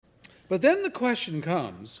But then the question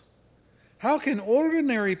comes, how can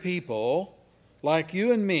ordinary people like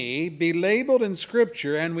you and me be labeled in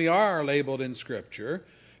Scripture, and we are labeled in Scripture,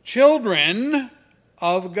 children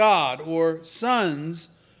of God or sons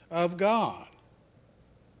of God?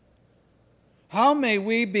 How may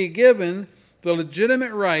we be given the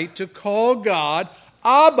legitimate right to call God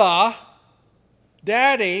Abba,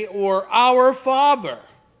 Daddy, or our Father?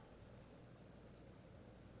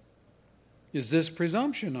 Is this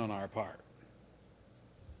presumption on our part?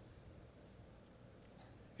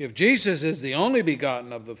 If Jesus is the only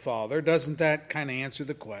begotten of the Father, doesn't that kind of answer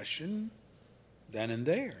the question then and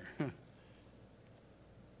there?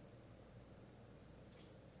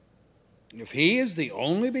 If he is the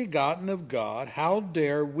only begotten of God, how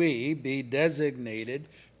dare we be designated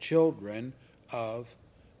children of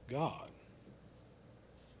God?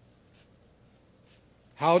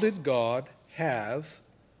 How did God have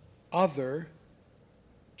other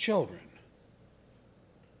children?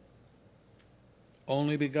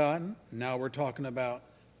 Only begotten. Now we're talking about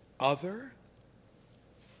other.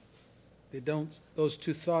 Those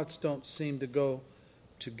two thoughts don't seem to go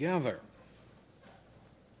together.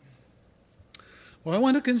 Well, I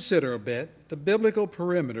want to consider a bit the biblical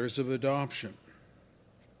perimeters of adoption.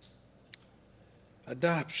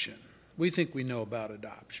 Adoption. We think we know about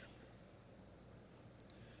adoption.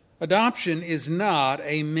 Adoption is not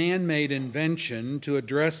a man-made invention to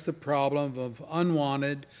address the problem of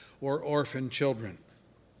unwanted or orphan children.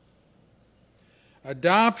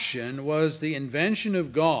 Adoption was the invention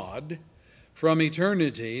of God from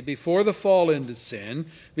eternity, before the fall into sin,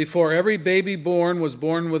 before every baby born was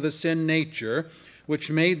born with a sin nature,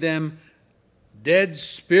 which made them dead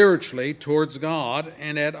spiritually towards God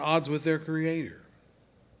and at odds with their Creator.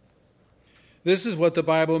 This is what the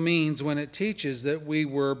Bible means when it teaches that we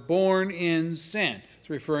were born in sin. It's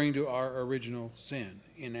referring to our original sin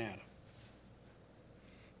in Adam.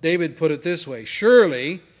 David put it this way,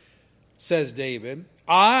 surely, says David,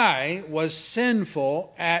 I was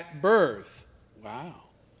sinful at birth. Wow.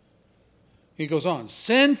 He goes on,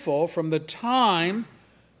 sinful from the time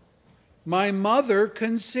my mother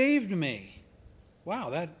conceived me.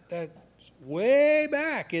 Wow, that's way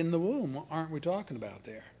back in the womb, aren't we talking about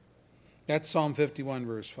there? That's Psalm 51,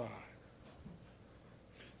 verse 5.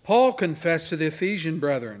 Paul confessed to the Ephesian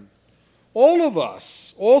brethren, all of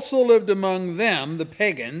us also lived among them, the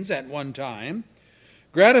pagans, at one time,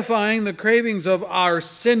 gratifying the cravings of our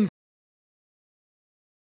sinful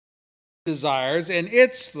desires and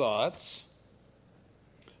its thoughts.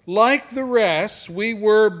 Like the rest, we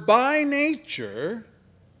were by nature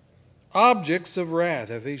objects of wrath,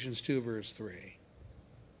 Ephesians 2, verse 3.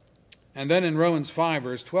 And then in Romans 5,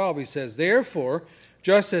 verse 12, he says, therefore,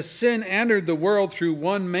 just as sin entered the world through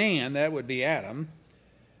one man, that would be Adam,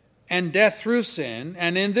 and death through sin,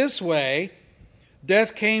 and in this way,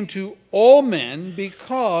 death came to all men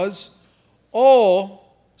because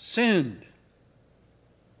all sinned.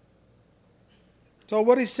 So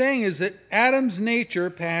what he's saying is that Adam's nature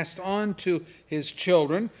passed on to his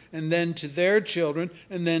children, and then to their children,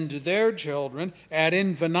 and then to their children, ad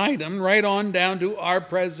infinitum, right on down to our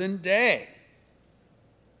present day.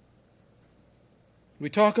 We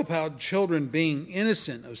talk about children being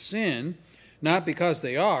innocent of sin, not because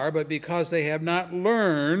they are, but because they have not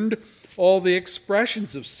learned all the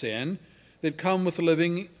expressions of sin that come with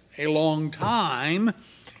living a long time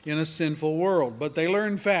in a sinful world. But they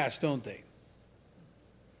learn fast, don't they?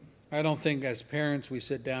 I don't think as parents we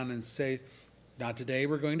sit down and say, not today,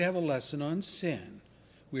 we're going to have a lesson on sin.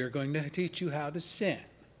 We are going to teach you how to sin.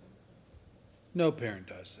 No parent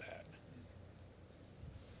does that.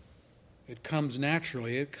 It comes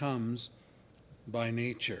naturally. It comes by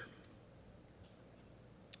nature.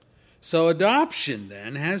 So adoption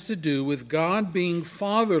then has to do with God being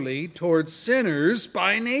fatherly towards sinners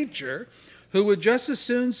by nature who would just as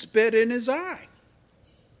soon spit in his eye.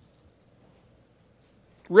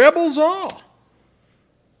 Rebels all.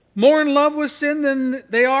 More in love with sin than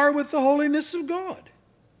they are with the holiness of God.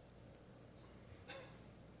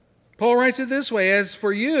 Paul writes it this way, as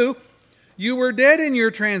for you, you were dead in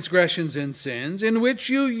your transgressions and sins in which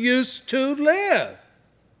you used to live,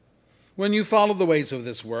 when you followed the ways of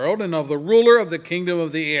this world and of the ruler of the kingdom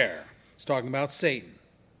of the air. He's talking about Satan,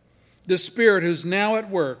 the spirit who's now at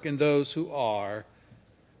work in those who are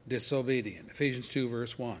disobedient. Ephesians 2,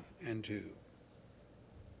 verse 1 and 2.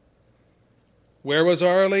 Where was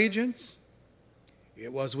our allegiance?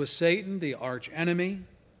 It was with Satan, the arch enemy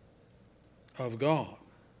of God.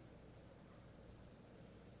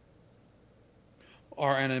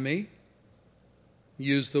 Our enemy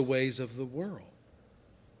used the ways of the world.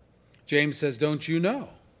 James says, don't you know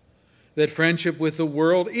that friendship with the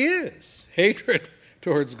world is hatred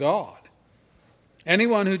towards God.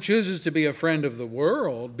 Anyone who chooses to be a friend of the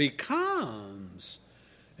world becomes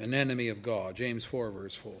an enemy of God. James 4,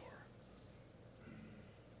 verse 4.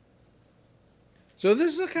 So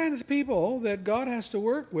this is the kind of people that God has to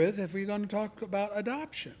work with if we're going to talk about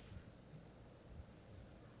adoption.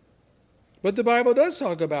 But the Bible does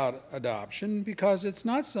talk about adoption because it's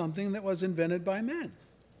not something that was invented by men.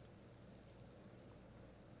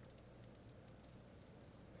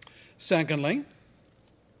 Secondly,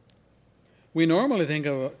 we normally think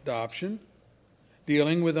of adoption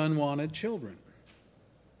dealing with unwanted children.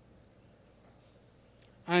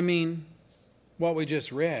 I mean, what we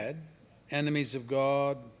just read, enemies of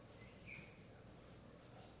God,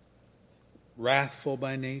 wrathful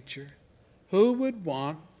by nature. Who would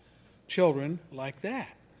want children like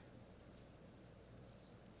that?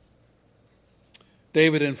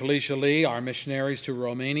 David and Felicia Lee, our missionaries to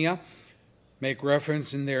Romania, make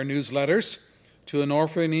reference in their newsletters to an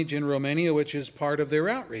orphanage in Romania which is part of their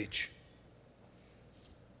outreach.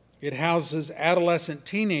 It houses adolescent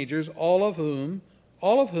teenagers, all of whom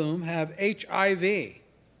have HIV.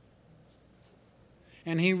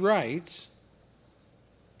 And he writes,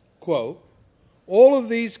 quote, all of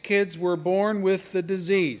these kids were born with the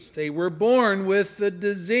disease. They were born with the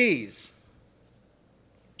disease.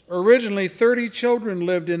 Originally, 30 children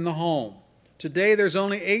lived in the home. Today, there's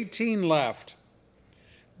only 18 left.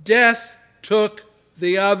 Death took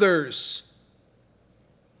the others.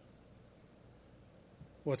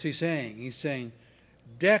 What's he saying? He's saying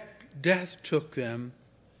death took them,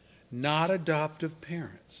 not adoptive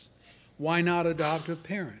parents. Why not adoptive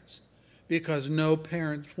parents? Because no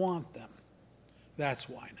parents want them. That's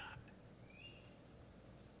why not.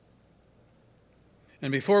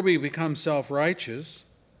 And before we become self-righteous,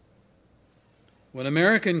 when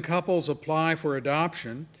American couples apply for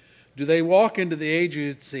adoption, do they walk into the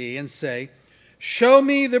agency and say, show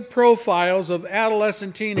me the profiles of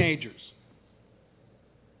adolescent teenagers?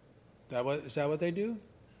 Is that what they do?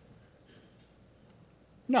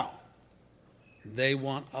 No. They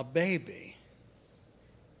want a baby.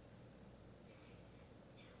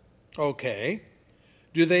 Okay.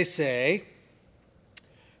 Do they say,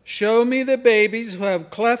 show me the babies who have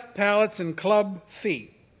cleft palates and club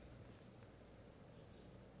feet?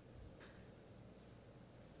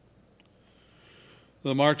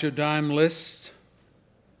 The March of Time list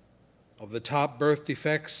of the top birth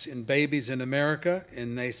defects in babies in America,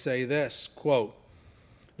 and they say this, quote,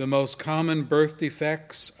 the most common birth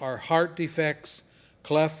defects are heart defects,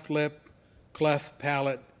 cleft lip, cleft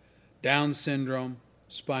palate, Down syndrome,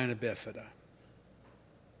 spina bifida.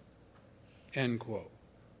 End quote.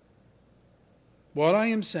 What I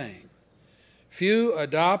am saying, few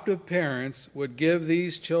adoptive parents would give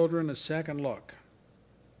these children a second look.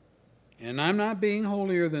 And I'm not being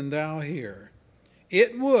holier than thou here.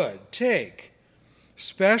 It would take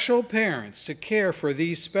special parents to care for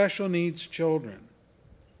these special needs children.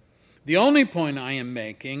 The only point I am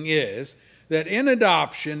making is that in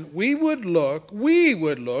adoption, we would look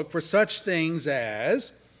for such things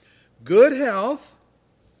as good health,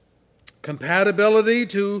 compatibility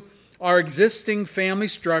to our existing family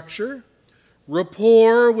structure,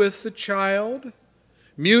 rapport with the child,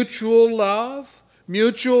 mutual love,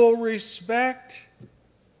 mutual respect.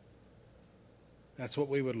 That's what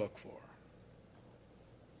we would look for.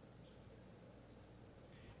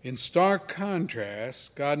 In stark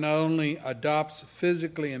contrast, God not only adopts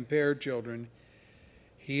physically impaired children,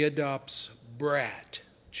 He adopts brat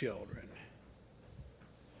children.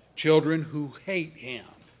 Children who hate Him.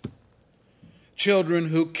 Children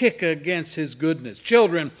who kick against His goodness.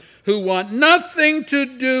 Children who want nothing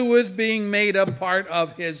to do with being made a part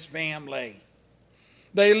of His family.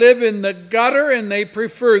 They live in the gutter and they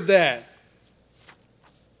prefer that.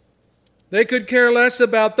 They could care less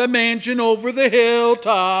about the mansion over the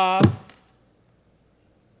hilltop.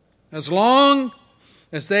 As long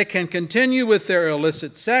as they can continue with their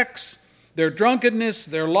illicit sex, their drunkenness,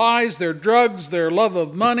 their lies, their drugs, their love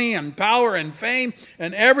of money and power and fame,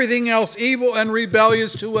 and everything else evil and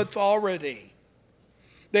rebellious to authority.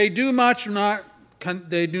 They do not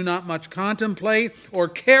much contemplate or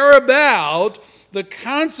care about the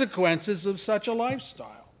consequences of such a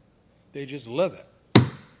lifestyle. They just live it.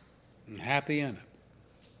 And happy in it.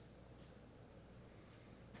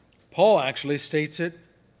 Paul actually states it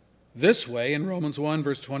this way in Romans 1,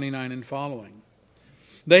 verse 29 and following.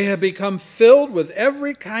 They have become filled with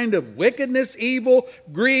every kind of wickedness, evil,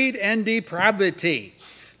 greed, and depravity.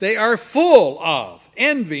 They are full of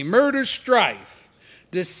envy, murder, strife,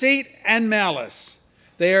 deceit, and malice.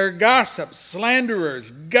 They are gossips,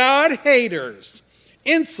 slanderers, God-haters,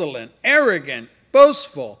 insolent, arrogant,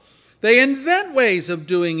 boastful. They invent ways of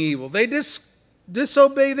doing evil. They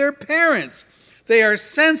disobey their parents. They are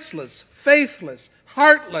senseless, faithless,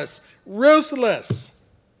 heartless, ruthless.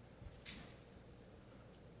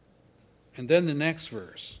 And then the next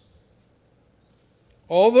verse.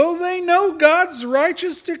 Although they know God's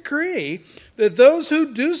righteous decree that those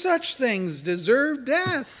who do such things deserve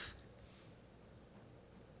death,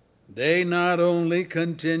 they not only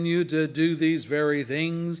continue to do these very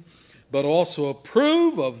things, but also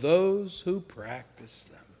approve of those who practice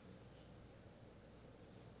them.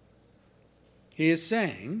 He is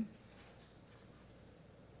saying,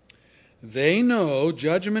 they know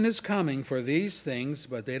judgment is coming for these things,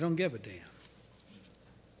 but they don't give a damn.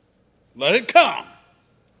 Let it come.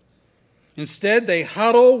 Instead, they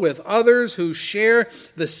huddle with others who share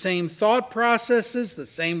the same thought processes, the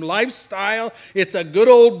same lifestyle. It's a good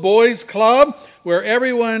old boys club where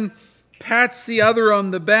everyone pats the other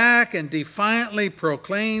on the back and defiantly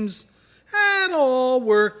proclaims, it'll all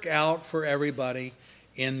work out for everybody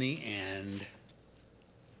in the end.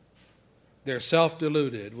 They're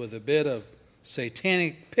self-deluded with a bit of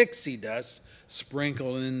satanic pixie dust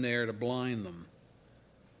sprinkled in there to blind them.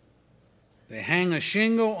 They hang a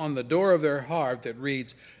shingle on the door of their heart that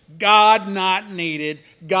reads, God not needed,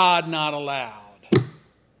 God not allowed.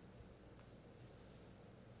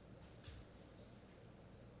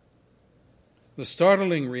 The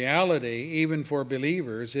startling reality, even for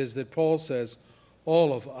believers, is that Paul says,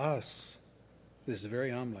 all of us, this is very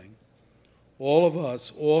humbling, all of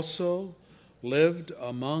us also lived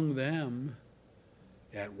among them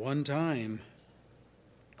at one time,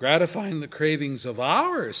 gratifying the cravings of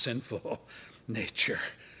our sinful nature,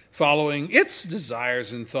 following its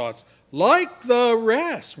desires and thoughts. Like the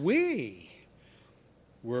rest, we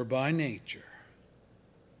were by nature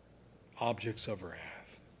objects of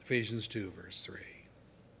wrath. Ephesians 2, verse 3.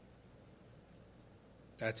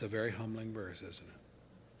 That's a very humbling verse, isn't it?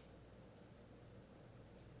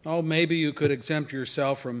 Oh, maybe you could exempt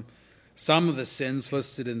yourself from some of the sins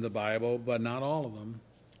listed in the Bible, but not all of them.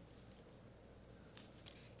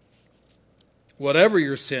 Whatever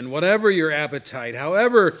your sin, whatever your appetite,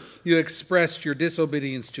 however you expressed your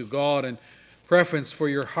disobedience to God and preference for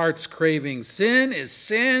your heart's craving, sin is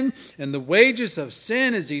sin, and the wages of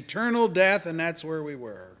sin is eternal death, and that's where we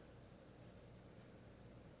were.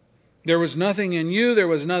 There was nothing in you, there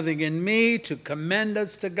was nothing in me to commend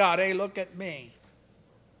us to God. Hey, look at me.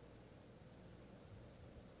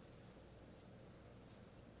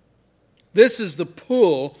 This is the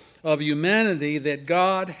pull of humanity that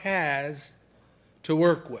God has to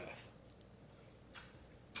work with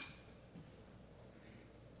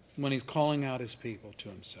when he's calling out his people to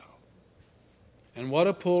himself. And what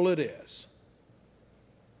a pull it is.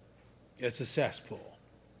 It's a cesspool.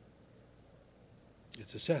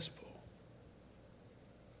 It's a cesspool.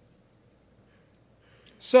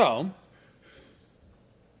 So,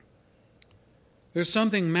 there's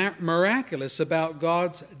something miraculous about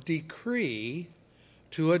God's decree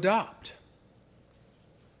to adopt.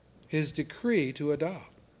 His decree to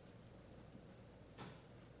adopt.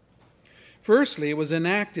 Firstly, it was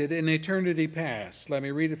enacted in eternity past. Let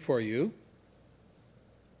me read it for you.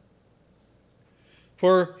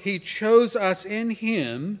 For he chose us in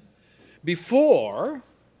him before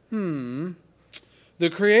the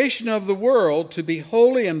creation of the world to be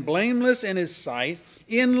holy and blameless in his sight.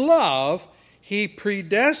 In love, he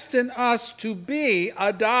predestined us to be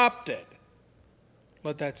adopted.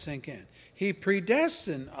 Let that sink in. He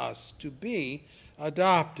predestined us to be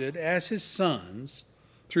adopted as his sons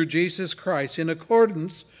through Jesus Christ in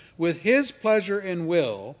accordance with his pleasure and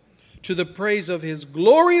will, to the praise of his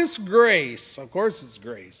glorious grace, of course it's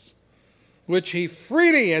grace, which he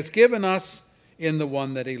freely has given us in the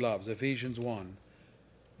one that he loves. Ephesians 1,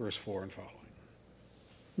 verse 4 and following.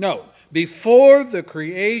 No, before the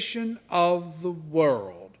creation of the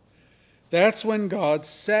world, that's when God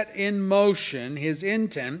set in motion his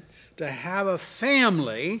intent to have a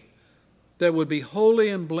family that would be holy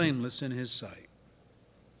and blameless in his sight.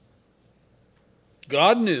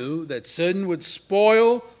 God knew that sin would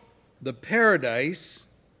spoil the paradise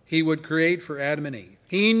he would create for Adam and Eve.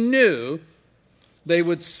 He knew they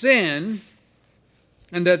would sin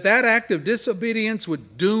and that act of disobedience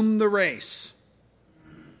would doom the race.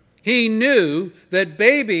 He knew that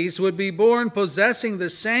babies would be born possessing the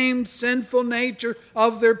same sinful nature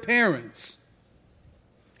of their parents.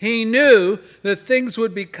 He knew that things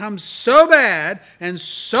would become so bad and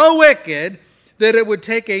so wicked that it would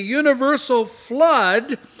take a universal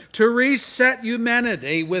flood to reset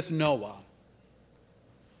humanity with Noah.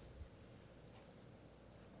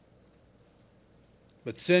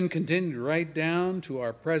 But sin continued right down to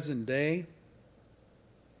our present day,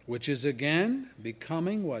 which is again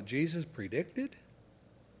becoming what Jesus predicted,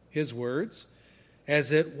 his words,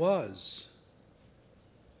 as it was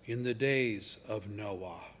in the days of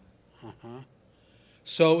Noah.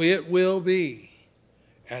 So it will be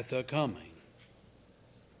at the coming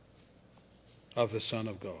of the Son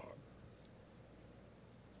of God.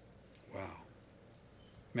 Wow.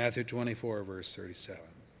 Matthew 24, verse 37.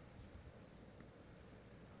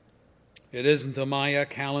 It isn't the Maya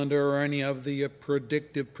calendar or any of the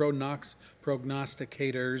predictive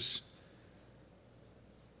prognosticators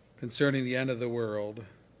concerning the end of the world,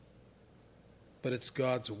 but it's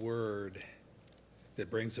God's word that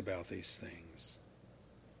brings about these things.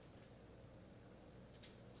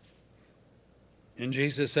 And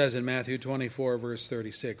Jesus says in Matthew 24, verse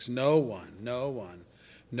 36, no one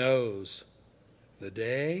knows the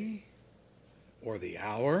day or the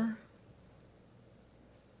hour,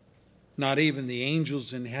 not even the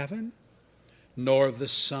angels in heaven, nor the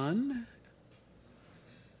Son,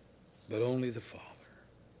 but only the Father.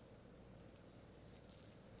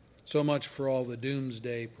 So much for all the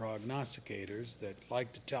doomsday prognosticators that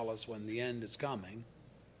like to tell us when the end is coming.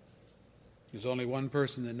 There's only one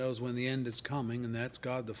person that knows when the end is coming, and that's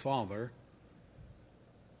God the Father.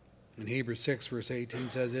 And Hebrews 6, verse 18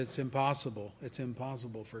 says it's impossible. It's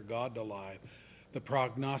impossible for God to lie. The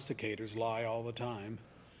prognosticators lie all the time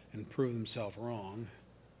and prove themselves wrong.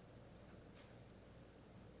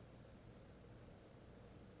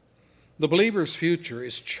 The believer's future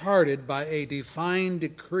is charted by a divine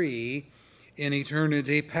decree in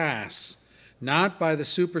eternity past, not by the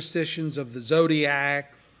superstitions of the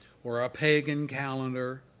zodiac or a pagan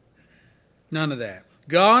calendar. None of that.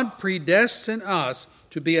 God predestined us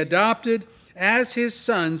to be adopted as his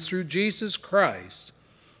sons through Jesus Christ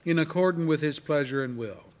in accordance with his pleasure and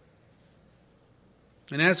will.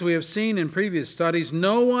 And as we have seen in previous studies,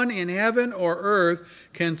 no one in heaven or earth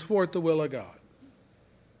can thwart the will of God.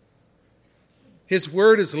 His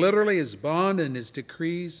word is literally his bond, and his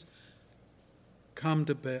decrees come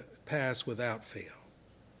to pass without fail.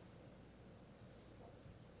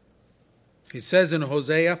 He says in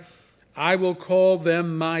Hosea, I will call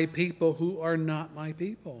them my people who are not my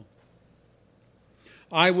people.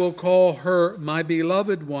 I will call her my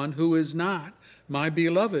beloved one who is not my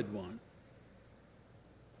beloved one.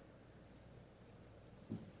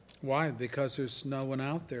 Why? Because there's no one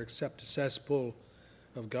out there except a cesspool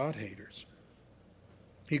of God-haters.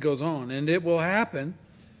 He goes on, and it will happen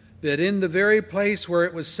that in the very place where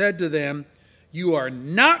it was said to them, you are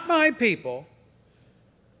not my people,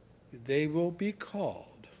 they will be called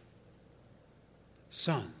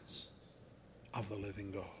sons of the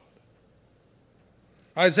living God.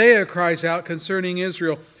 Isaiah cries out concerning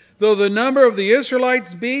Israel, though the number of the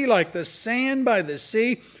Israelites be like the sand by the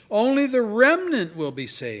sea, only the remnant will be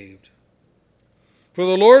saved. For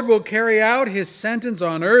the Lord will carry out his sentence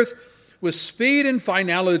on earth with speed and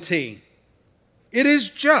finality. It is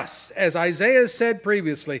just, as Isaiah said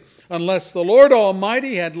previously, unless the Lord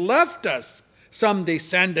Almighty had left us some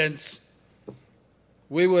descendants,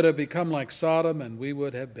 we would have become like Sodom and we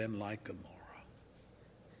would have been like Gomorrah.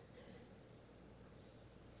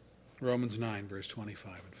 Romans 9, verse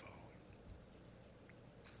 25 and following.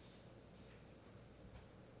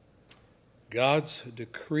 God's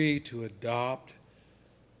decree to adopt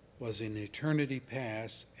was in eternity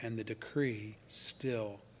past, and the decree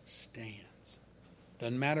still stands.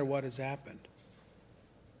 Doesn't matter what has happened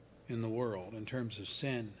in the world in terms of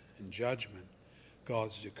sin and judgment,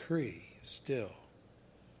 God's decree still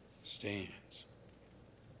stands.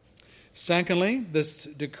 Secondly, this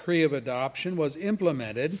decree of adoption was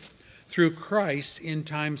implemented through Christ in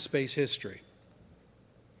time-space history.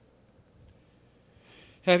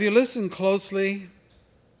 Have you listened closely,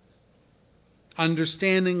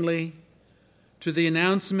 understandingly, to the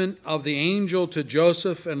announcement of the angel to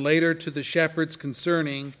Joseph and later to the shepherds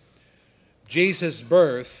concerning Jesus'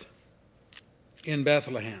 birth in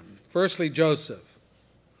Bethlehem? Firstly, Joseph.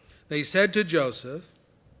 They said to Joseph,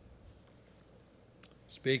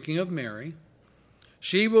 speaking of Mary,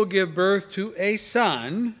 she will give birth to a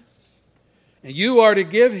son, and you are to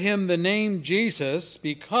give him the name Jesus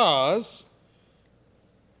because,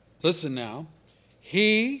 listen now,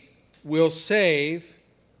 he will save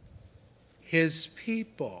his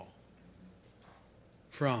people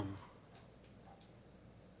from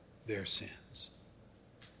their sins.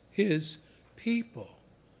 His people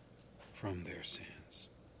from their sins.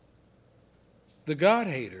 The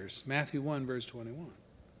God-haters, Matthew 1, verse 21.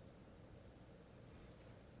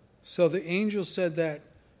 So the angel said that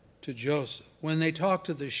to Joseph. When they talked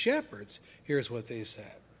to the shepherds, here's what they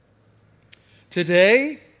said.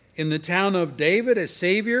 Today, in the town of David, a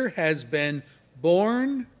Savior has been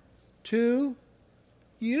born to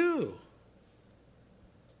you.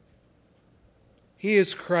 He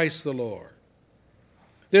is Christ the Lord.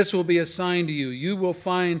 This will be a sign to you. You will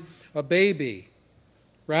find a baby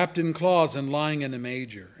wrapped in cloths and lying in a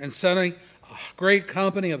manger. And suddenly, a great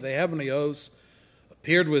company of the heavenly hosts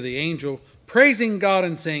appeared with the angel, praising God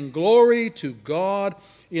and saying, "Glory to God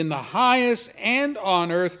in the highest, and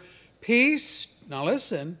on earth peace," now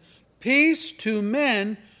listen, "peace to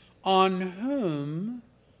men on whom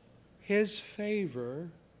his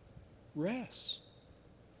favor rests."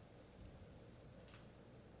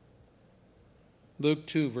 Luke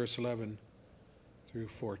 2, verse 11 through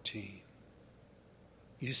 14.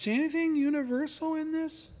 You see anything universal in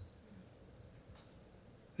this?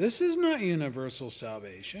 This is not universal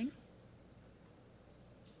salvation.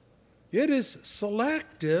 It is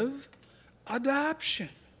selective adoption.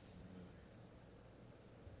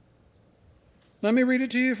 Let me read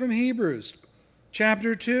it to you from Hebrews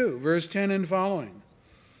chapter 2, verse 10 and following.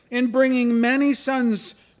 "In bringing many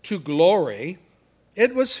sons to glory,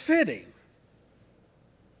 it was fitting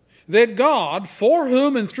that God, for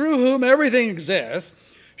whom and through whom everything exists,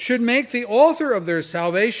 should make the author of their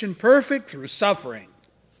salvation perfect through suffering.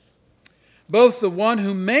 Both the one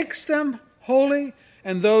who makes them holy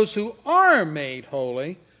and those who are made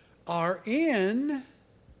holy are in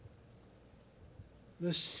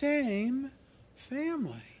the same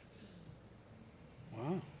family."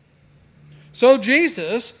 Wow. So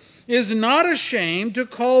Jesus is not ashamed to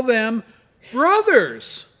call them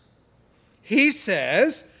brothers. He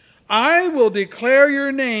says, "I will declare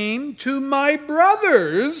your name to my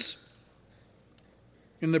brothers.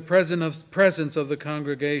 In the presence of the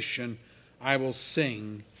congregation, I will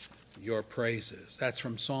sing your praises." That's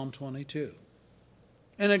from Psalm 22.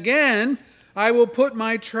 And again, "I will put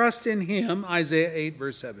my trust in him," Isaiah 8,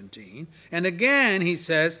 verse 17. And again, he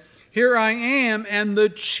says, "Here I am, and the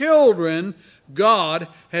children God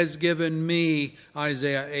has given me,"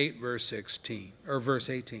 Isaiah 8, verse 18.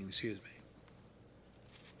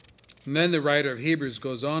 And then the writer of Hebrews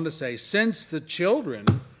goes on to say, "Since the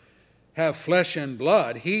children have flesh and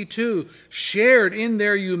blood, he too shared in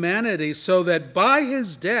their humanity, so that by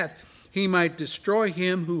his death he might destroy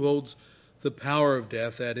him who holds the power of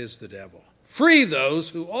death, that is, the devil. Free those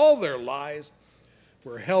who all their lives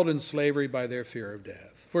were held in slavery by their fear of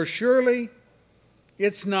death. For surely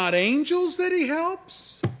it's not angels that he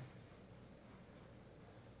helps."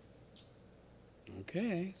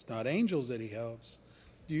 Okay, it's not angels that he helps.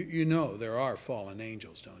 You know there are fallen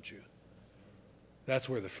angels, don't you? That's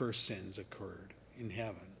where the first sins occurred, in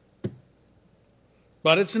heaven.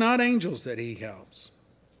 But it's not angels that he helps,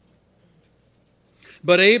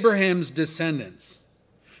 but Abraham's descendants.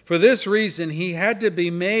 For this reason, he had to be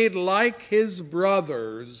made like his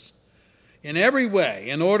brothers in every way,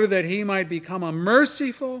 in order that he might become a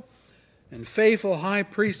merciful and faithful high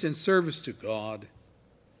priest in service to God,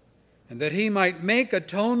 and that he might make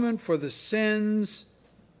atonement for the sins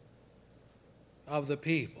of the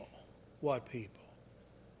people. What people?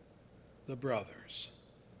 The brothers.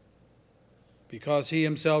 Because he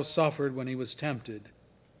himself suffered when he was tempted,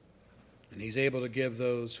 and he's able to give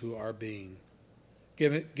help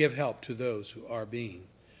to those who are being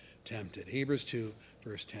tempted. Hebrews 2,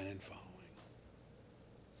 verse 10 and following.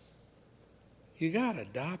 You got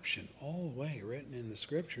adoption all the way written in the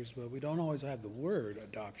scriptures, but we don't always have the word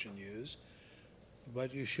adoption used,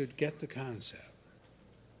 but you should get the concept.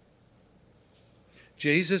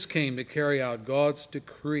 Jesus came to carry out God's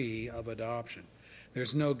decree of adoption.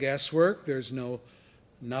 There's no guesswork. There's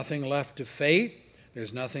nothing left to fate.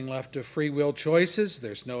 There's nothing left to free will choices.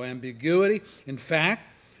 There's no ambiguity. In fact,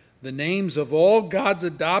 the names of all God's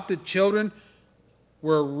adopted children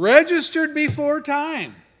were registered before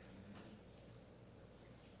time.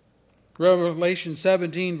 Revelation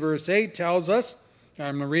 17, verse 8 tells us,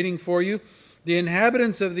 I'm reading for you, "The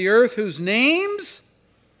inhabitants of the earth whose names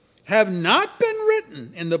have not been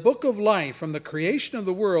written in the book of life from the creation of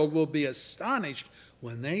the world will be astonished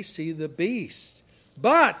when they see the beast.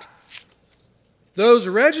 But those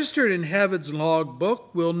registered in heaven's log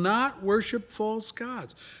book will not worship false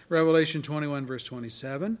gods." Revelation 21, verse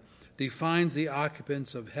 27 defines the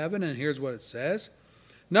occupants of heaven, and here's what it says.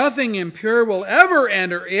 "Nothing impure will ever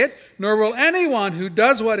enter it, nor will anyone who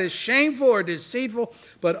does what is shameful or deceitful,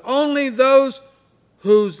 but only those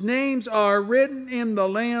whose names are written in the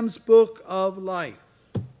Lamb's book of life."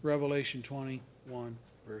 Revelation 21,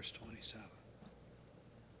 verse 27.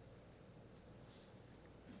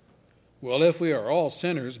 Well, if we are all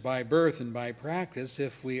sinners by birth and by practice,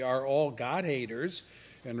 if we are all God-haters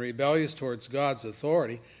and rebellious towards God's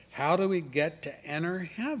authority, How do we get to enter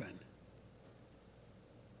heaven?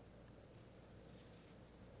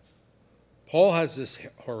 Paul has this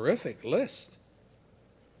horrific list.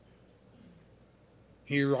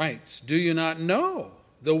 He writes, "Do you not know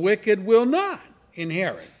the wicked will not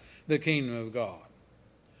inherit the kingdom of God?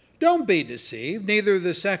 Don't be deceived, neither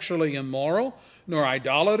the sexually immoral, nor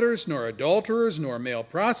idolaters, nor adulterers, nor male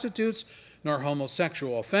prostitutes, nor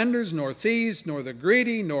homosexual offenders, nor thieves, nor the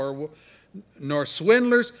greedy, nor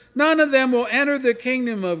swindlers. None of them will enter the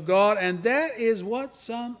kingdom of God." And that is what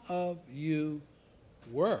some of you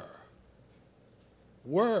were.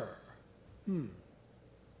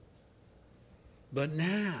 But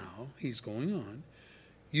now, he's going on,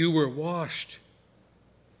 you were washed,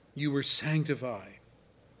 you were sanctified,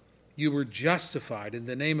 you were justified in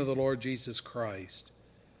the name of the Lord Jesus Christ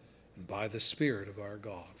and by the Spirit of our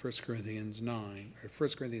God. 1 Corinthians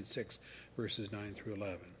 6, verses 9 through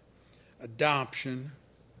 11. Adoption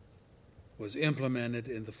was implemented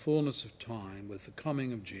in the fullness of time with the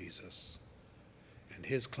coming of Jesus and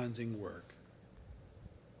his cleansing work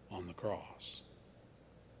on the cross.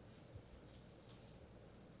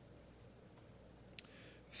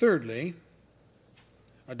 Thirdly,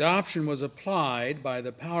 adoption was applied by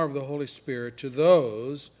the power of the Holy Spirit to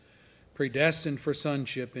those predestined for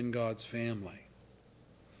sonship in God's family.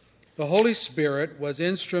 The Holy Spirit was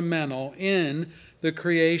instrumental in the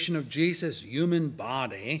creation of Jesus' human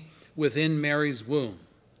body within Mary's womb.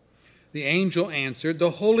 The angel answered,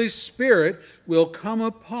 "The Holy Spirit will come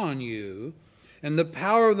upon you, and the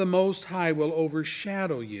power of the Most High will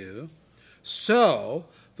overshadow you. So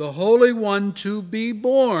the Holy One to be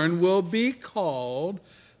born will be called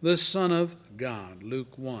the Son of God."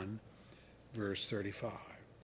 Luke 1, verse 35.